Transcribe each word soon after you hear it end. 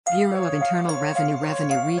Bureau of Internal Revenue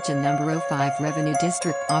Revenue Region Number 05 Revenue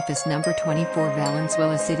District Office Number 24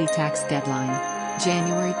 Valenzuela City Tax Deadline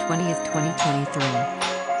January 20th, 2023.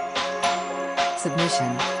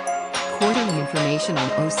 Submission. Quarterly information on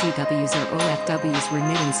OCWs or OFWs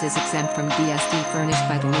remittances exempt from DST furnished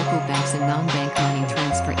by the local banks and non-bank money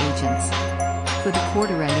transfer agents. For the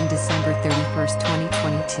quarter ending December 31st,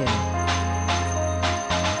 2022.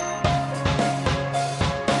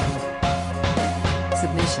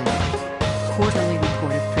 Submission. Quarterly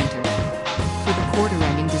Report of Printer. For the quarter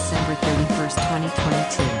ending December 31st,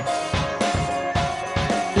 2022.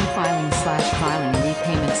 E-filing/filing and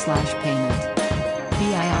repayment/payment.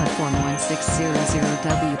 BIR Form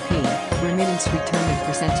 1600WP, Remittance Return of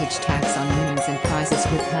Percentage Tax on Winnings and Prizes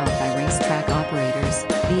Withheld by Racetrack Operators,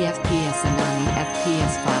 BFPS and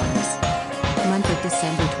non-EFPS filers. Month of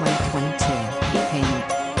December 2022, E-payment.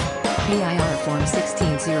 BIR Form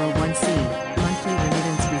 1601C, Monthly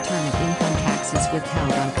Remittance Return of Income Taxes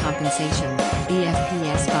Withheld on Compensation,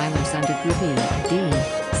 BFPS filers under Group E, D,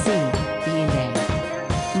 C, B and A.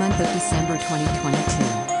 Month of December 2022.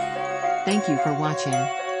 Thank you for watching.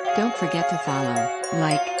 Don't forget to follow,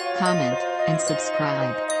 like, comment, and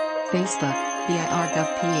subscribe. Facebook,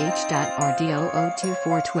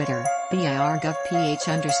 BIRGovPH.RDO024 Twitter,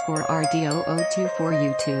 BIRGovPH_RDO024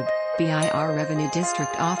 YouTube, BIR Revenue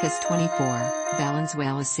District Office 24,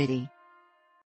 Valenzuela City.